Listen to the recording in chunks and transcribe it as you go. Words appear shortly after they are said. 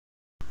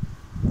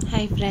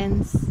Hi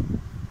friends,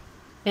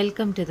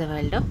 welcome to the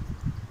world of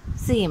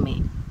CMA.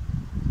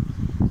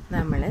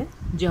 നമ്മൾ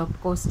job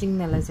costing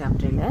എന്നുള്ള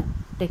ചാപ്റ്ററിൽ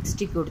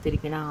ടെക്സ്റ്റിൽ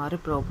കൊടുത്തിരിക്കുന്ന 6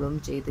 പ്രോബ്ലം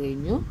ചെയ്ത്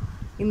കഴിഞ്ഞു.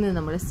 ഇന്ന്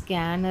നമ്മൾ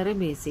സ്കാനർ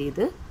ബേസ്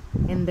ചെയ്ത്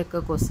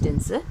എന്തൊക്കെ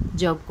ക്വസ്റ്റ്യൻസ്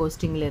ജോബ്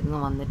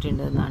കോസ്റ്റിങ്ങിലിരുന്ന്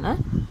വന്നിട്ടുണ്ടെന്നാണ്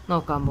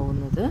നോക്കാൻ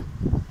പോകുന്നത്.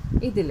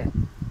 ഇതിൽ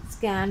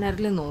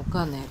സ്കാനറിൽ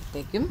നോക്കാൻ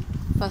നേരത്തേക്കും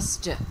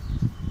ഫസ്റ്റ്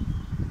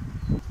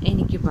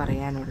എനിക്ക്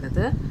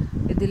പറയാനുള്ളത്,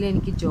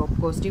 ഇതിലെനിക്ക് ജോബ്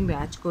കോസ്റ്റിംഗ്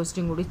ബാച്ച്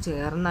കോസ്റ്റിംഗ് കൂടി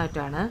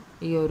ചേർന്നായിട്ടാണ്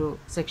ഈ ഒരു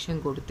സെക്ഷൻ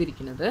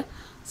കൊടുത്തിരിക്കുന്നത്.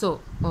 സോ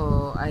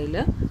അതിൽ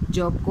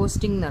ജോബ്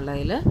കോസ്റ്റിംഗ്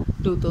എന്നുള്ളതിൽ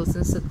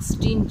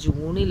 2016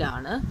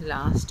 ജൂണിലാണ്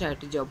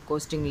ലാസ്റ്റായിട്ട് ജോബ്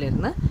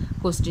കോസ്റ്റിങ്ങിലിരുന്ന്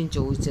ക്വസ്റ്റ്യൻ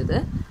ചോദിച്ചത്.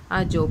 ആ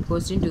ജോബ്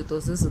കോസ്റ്റിംഗ്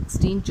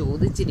 2016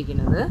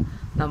 ചോദിച്ചിരിക്കുന്നത്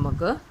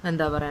നമുക്ക്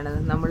എന്താ പറയണത്,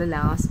 നമ്മൾ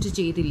ലാസ്റ്റ്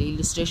ചെയ്തില്ല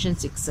ഇല്ലുസ്ട്രേഷൻ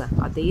 6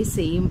 അതേ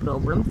സെയിം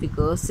പ്രോബ്ലം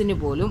ഫിഗേഴ്സിന്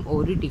പോലും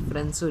ഒരു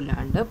ഡിഫറൻസും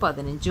ഇല്ലാണ്ട്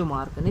 15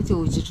 മാർക്കിന്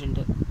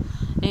ചോദിച്ചിട്ടുണ്ട്.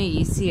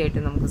 ഈസി ആയിട്ട്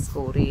നമുക്ക്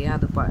സ്കോർ ചെയ്യുക,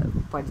 അത്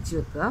പഠിച്ചു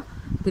വെക്കുക,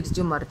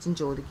 തിരിച്ചും മറിച്ചും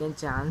ചോദിക്കാൻ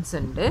ചാൻസ്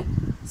ഉണ്ട്.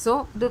 സോ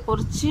ഇത്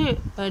കുറച്ച്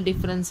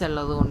ഡിഫറൻസ്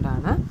ഉള്ളത്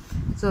കൊണ്ടാണ്.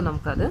 സോ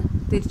നമുക്കത്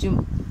തിരിച്ചും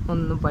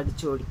ഒന്നും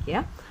പഠിച്ചു വെക്കുക.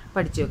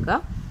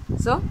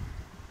 സോ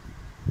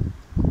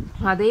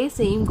അതേ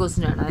സെയിം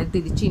ക്വസ്റ്റ്യനാണ്, അത്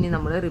തിരിച്ച് ഇനി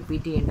നമ്മൾ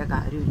റിപ്പീറ്റ് ചെയ്യേണ്ട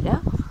കാര്യമില്ല.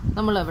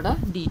 നമ്മളവിടെ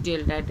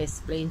ഡീറ്റെയിൽഡായിട്ട്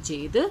എക്സ്പ്ലെയിൻ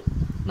ചെയ്ത്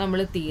നമ്മൾ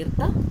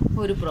തീർത്ത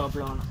ഒരു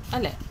പ്രോബ്ലമാണ്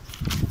അല്ലേ.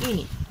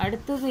 ഇനി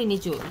അടുത്തത്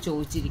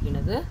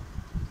ചോദിച്ചിരിക്കുന്നത്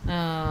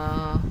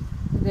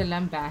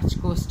ഇതെല്ലാം ബാച്ച്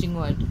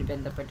കോസ്റ്റിങ്ങുമായിട്ട്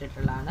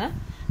ബന്ധപ്പെട്ടിട്ടുള്ളതാണ്.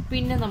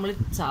 പിന്നെ നമ്മൾ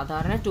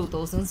സാധാരണ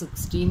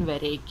 2016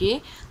 വരേക്ക്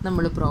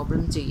നമ്മൾ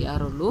പ്രോബ്ലം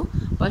ചെയ്യാറുള്ളൂ.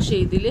 പക്ഷേ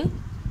ഇതിൽ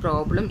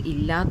പ്രോബ്ലം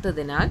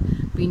ഇല്ലാത്തതിനാൽ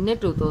പിന്നെ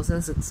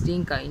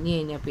 2016 കഴിഞ്ഞ്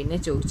കഴിഞ്ഞാൽ പിന്നെ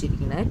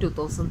ചോദിച്ചിരിക്കുന്നത്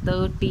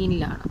 2013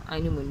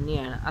 അതിന്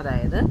മുന്നെയാണ്.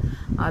 അതായത്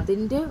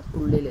അതിൻ്റെ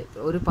ഉള്ളിൽ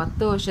ഒരു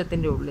 10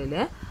 വർഷത്തിൻ്റെ ഉള്ളിൽ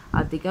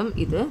അധികം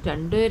ഇത്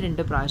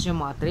രണ്ട് പ്രാവശ്യം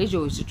മാത്രമേ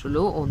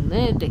ചോദിച്ചിട്ടുള്ളൂ.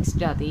 ഒന്ന്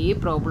ടെക്സ്റ്റ് അതേ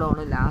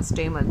പ്രോബ്ലമാണ് ലാസ്റ്റ്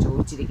ടൈം അത്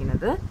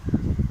ചോദിച്ചിരിക്കുന്നത്.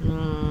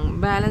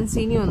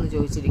 ബാലൻസിനി ഒന്ന്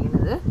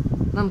ചോദിച്ചിരിക്കുന്നത്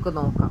നമുക്ക്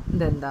നോക്കാം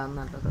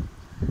ഇതെന്താണെന്നുള്ളത്.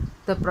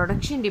 The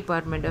production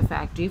department of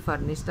factory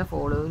furnish the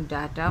following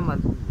data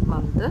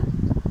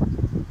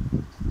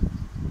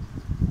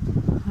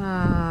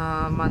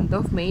month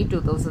of May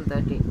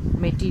 2013.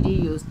 Material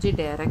used,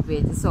 direct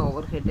wages,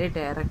 overhead,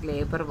 direct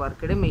labor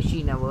worked,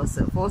 machine hours.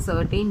 For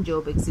certain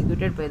job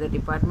executed by the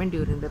department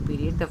during the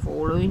period, the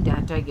following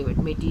data given: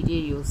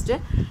 material used,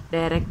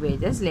 direct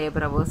wages,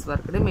 labor hours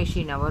worked,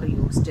 machine hour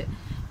used.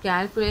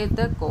 Calculate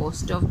the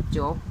cost of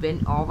job when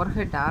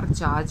overhead are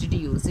charged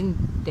using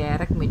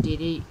direct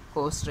material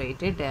cost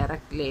rate,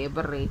 direct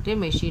labor rate,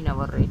 machine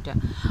hour rate.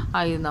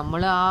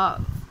 നമ്മൾ ആ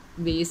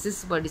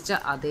basis പഠിച്ച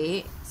അതേ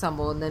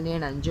സംഭവം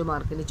തന്നെയാണ് 5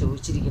 മാർക്കിന്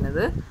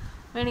ചോദിച്ചിരിക്കുന്നത്.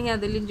 വേണമെങ്കിൽ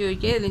ഇതിലും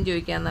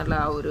ചോദിക്കുക എന്നുള്ള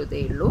ആ ഒരു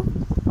ഇതേ ഉള്ളൂ.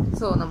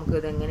 സോ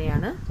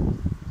നമുക്കിതെങ്ങനെയാണ്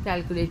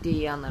കാൽക്കുലേറ്റ്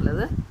ചെയ്യുക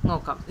എന്നുള്ളത്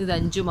നോക്കാം. ഇത്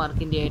 5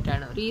 മാർക്കിൻ്റെ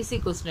ആയിട്ടാണ്. ഒരു ഈസി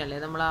ക്വസ്റ്റ്യൻ അല്ലേ.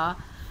 നമ്മൾ ആ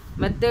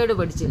മെത്തേഡ്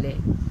പഠിച്ചില്ലേ,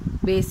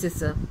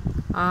 ബേസിസ്,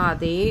 ആ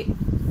അതേ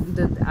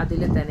ഇത്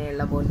അതിൽ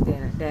തന്നെയുള്ള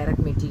പോലത്തെയാണ്.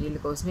 Direct material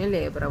കോസ്റ്റിന്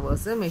labour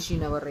hours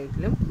machine hour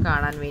റേറ്റിലും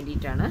കാണാൻ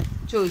വേണ്ടിയിട്ടാണ്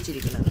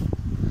ചോദിച്ചിരിക്കുന്നത്.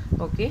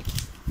 ഓക്കെ,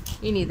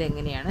 ഇനി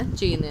ഇതെങ്ങനെയാണ്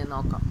ചെയ്യുന്നതെന്ന്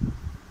നോക്കാം.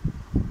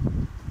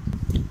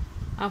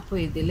 അപ്പോൾ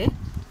ഇതിൽ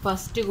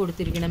ഫസ്റ്റ്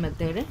കൊടുത്തിരിക്കുന്ന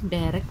method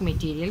direct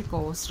material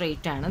cost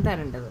rate ആണ്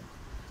തരേണ്ടത്.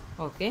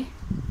 ഓക്കെ,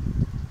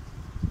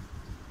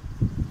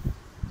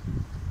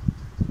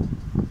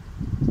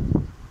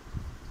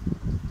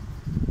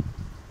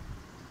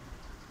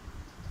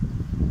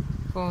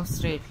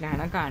 കോസ്റ്റ്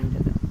റേറ്റിലാണ്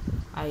കാണേണ്ടത്.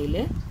 അതിൽ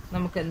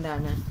നമുക്ക്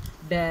എന്താണ്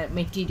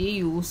മെറ്റീരിയൽ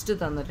യൂസ്ഡ്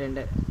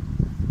തന്നിട്ടുണ്ട്.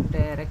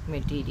 ഡയറക്റ്റ്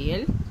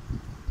മെറ്റീരിയൽ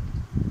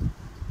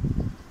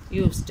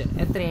യൂസ്ഡ്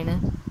എത്രയാണ്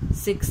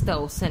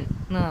 6000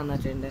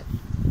 തന്നിട്ടുണ്ട്.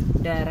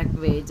 Direct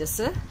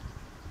wages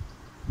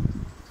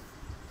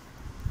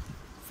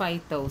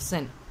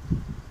 5000.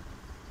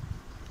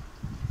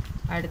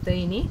 അടുത്ത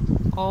ഇനി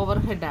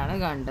ഓവർഹെഡാണ്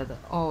കാണേണ്ടത്.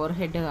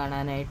 ഓവർഹെഡ്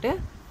കാണാനായിട്ട്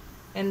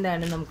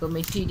എന്താണ് നമുക്ക്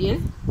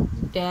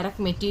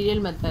ഡയറക്റ്റ് മെറ്റീരിയൽ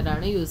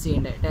മെത്തേഡാണ് യൂസ്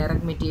ചെയ്യേണ്ടത്.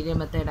 ഡയറക്റ്റ് മെറ്റീരിയൽ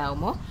മെത്തേഡ്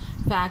ആകുമ്പോൾ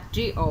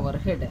ഫാക്ടറി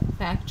ഓവർഹെഡ്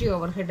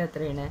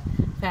എത്രയാണ്?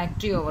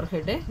 ഫാക്ടറി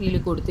ഓവർഹെഡ് ഇതിൽ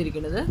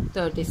കൊടുത്തിരിക്കുന്നത്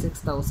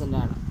 36,000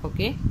 ആണ്.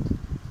 Okay,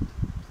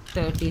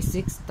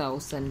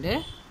 36,000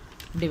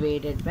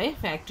 divided by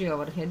factory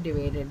overhead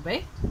divided by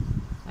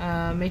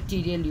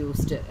material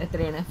used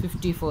എത്രയാണ്?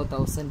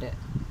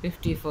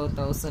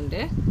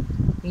 54,000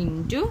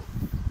 ഇൻറ്റു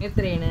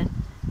എത്രയാണ്?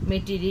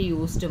 Material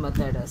used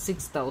method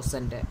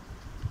 6,000.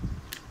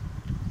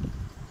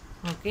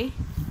 Okay,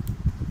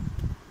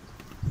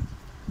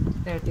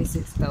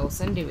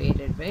 36,000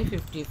 divided by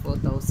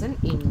 54,000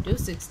 into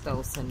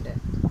 6,000,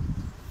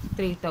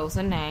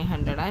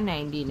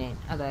 3,999.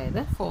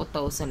 അതായത്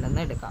 4,000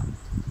 എന്ന് എടുക്കാം.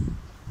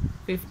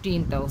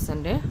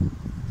 15,000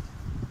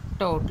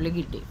 ടോട്ടൽ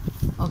കിട്ടി.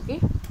 ഓക്കെ,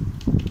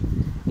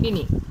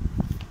 ഇനി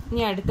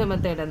അടുത്ത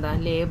മെത്തേഡ് എന്താ?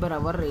 Labour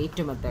hour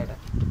rate method.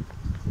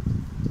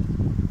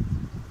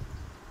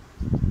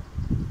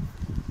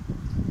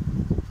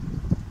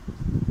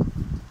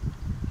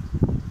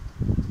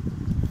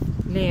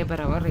 Labour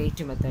hour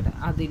rate method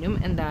അതിനും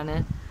എന്താണ്?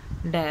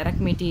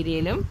 ഡയറക്റ്റ്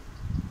മെറ്റീരിയലും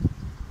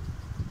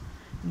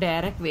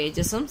ഡയറക്റ്റ്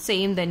വേജസും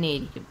സെയിം തന്നെ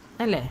ആയിരിക്കും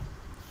അല്ലേ.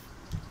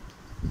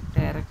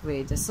 ഡയറക്റ്റ്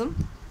വേജസും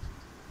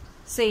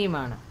സെയിം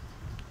ആണ്.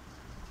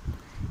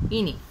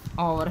 ഇനി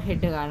ഓവർ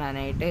ഹെഡ്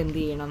കാണാനായിട്ട് എന്ത്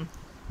ചെയ്യണം?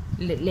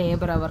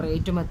 ലേബർ അവർ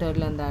റേറ്റ്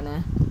മെത്തേഡിൽ എന്താണ്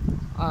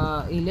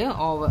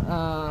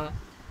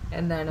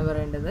എന്താണ്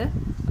പറയേണ്ടത്?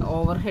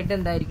 ഓവർ ഹെഡ്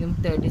എന്തായിരിക്കും?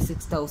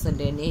 36,000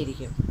 തന്നെ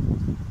ആയിരിക്കും.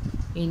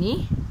 ഇനി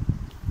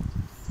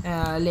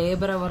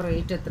ലേബർ അവർ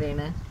റേറ്റ്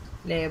എത്രയാണ്?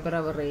 ലേബർ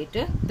അവർ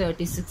റേറ്റ്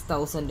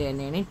 36,000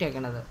 തന്നെയാണ്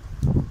ഇട്ടേക്കണത്.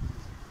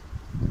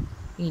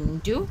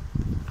 ഇൻറ്റു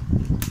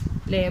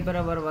ലേബർ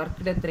അവർ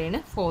വർക്ക്ഡ് എത്രയാണ്?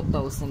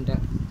 4,000.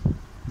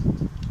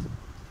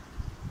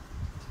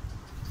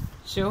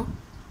 സോ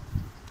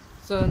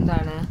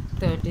എന്താണ്?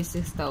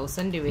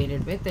 36,000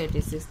 ഡിവൈഡഡ് ബൈ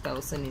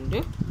 36,000 ഇൻറ്റു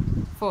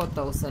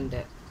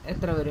 4,000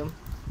 എത്ര വരും?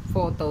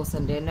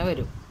 4,000 തന്നെ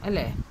വരും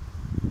അല്ലേ?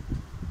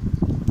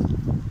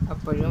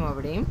 അപ്പോഴും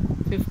അവിടെയും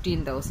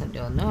 15,000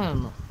 ഒന്ന്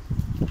വന്നു.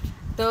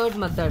 തേർഡ്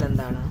മെത്തേഡ്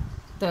എന്താണ്?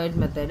 Third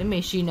method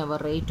machine hour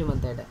rate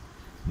method.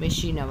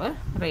 Machine hour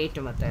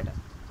rate method.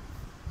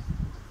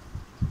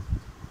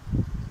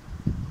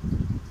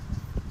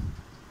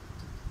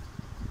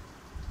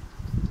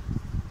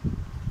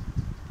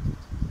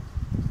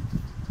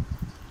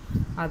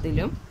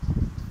 അതിലും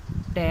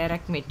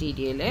ഡയറക്റ്റ്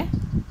മെറ്റീരിയൽ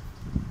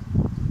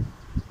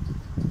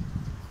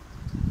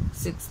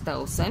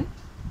 6,000,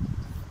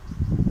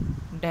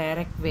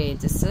 ഡയറക്റ്റ്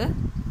വേജസ്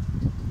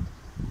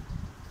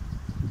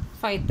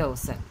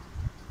 5,000.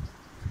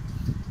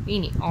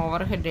 ഇനി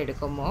ഓവർ ഹെഡ്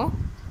എടുക്കുമ്പോൾ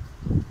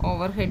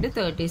over head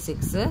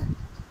 36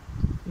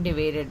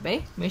 divided by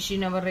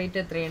machine hour rate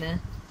എത്രയാണ്?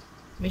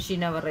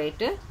 Machine hour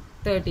rate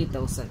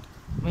 30,000.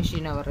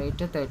 Machine hour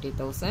rate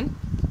 30,000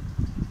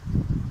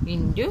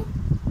 into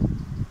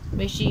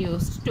machine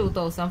used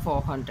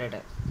 2,400.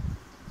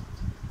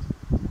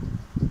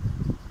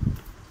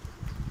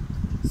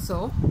 So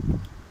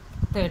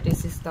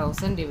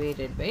 36,000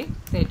 divided by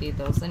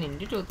 30,000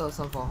 into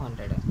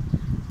 2,400.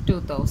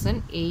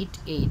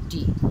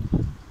 2,880.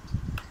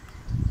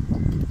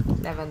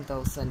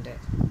 11,000.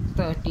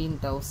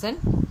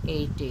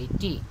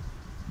 13,880.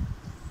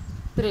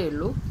 ഇത്രയേ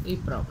ഉള്ളൂ ഈ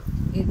problem.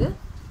 ഇത്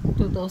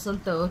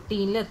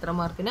 2013 എത്ര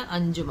മാർക്കിന്?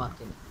 5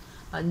 മാർക്കിന്.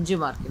 5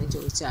 മാർക്കിന്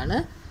ചോദിച്ചാണ്.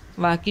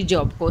 ബാക്കി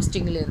ജോബ്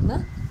കോസ്റ്റിങ്ങിലിരുന്ന്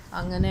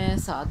അങ്ങനെ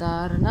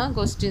സാധാരണ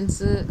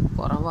ക്വസ്റ്റ്യൻസ്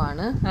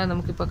കുറവാണ്. അത്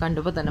നമുക്കിപ്പോൾ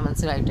കണ്ടപ്പോൾ തന്നെ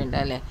മനസ്സിലായിട്ടുണ്ട്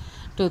അല്ലേ?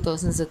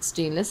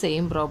 2016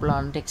 സെയിം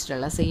പ്രോബ്ലമാണ്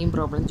ടെക്സ്റ്റിലുള്ള സെയിം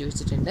പ്രോബ്ലം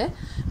ചോദിച്ചിട്ടുണ്ട്.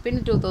 പിന്നെ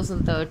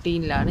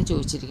 2013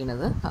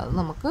 ചോദിച്ചിരിക്കുന്നത്. അത്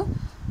നമുക്ക്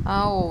ആ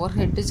ഓവർ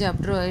ഹെഡ്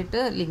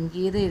ചാപ്റ്ററുമായിട്ട് ലിങ്ക്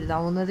ചെയ്ത്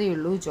എഴുതാവുന്നതേ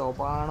ഉള്ളൂ.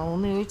 ജോബാണോ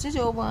എന്ന് ചോദിച്ചാൽ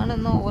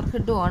ജോബാണെന്ന് ഓവർ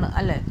ഹെഡും ആണ്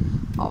അല്ലേ?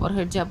 ഓവർ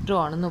ഹെഡ് ചാപ്റ്ററും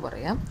ആണെന്ന്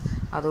പറയാം.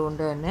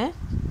 അതുകൊണ്ട് തന്നെ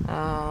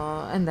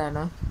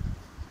എന്താണ്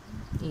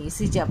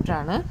ഈസി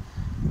ചാപ്റ്ററാണ്.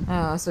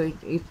 സോ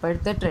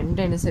ഇപ്പോഴത്തെ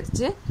ട്രെൻഡ്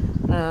അനുസരിച്ച്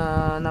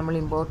നമ്മൾ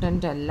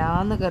ഇമ്പോർട്ടൻ്റ് അല്ല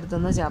എന്ന്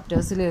കരുതുന്ന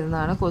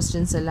ചാപ്റ്റേഴ്സിലിരുന്നാണ്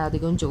ക്വസ്റ്റ്യൻസ് എല്ലാം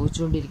അധികവും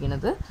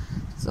ചോദിച്ചുകൊണ്ടിരിക്കുന്നത്.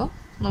 സോ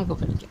നമുക്ക്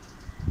പഠിക്കാം.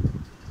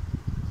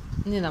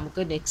 ഇനി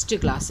നമുക്ക് നെക്സ്റ്റ്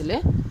ക്ലാസ്സിൽ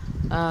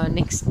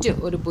നെക്സ്റ്റ്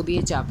ഒരു പുതിയ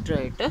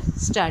ചാപ്റ്ററായിട്ട്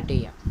സ്റ്റാർട്ട്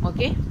ചെയ്യാം.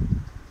 ഓക്കെ.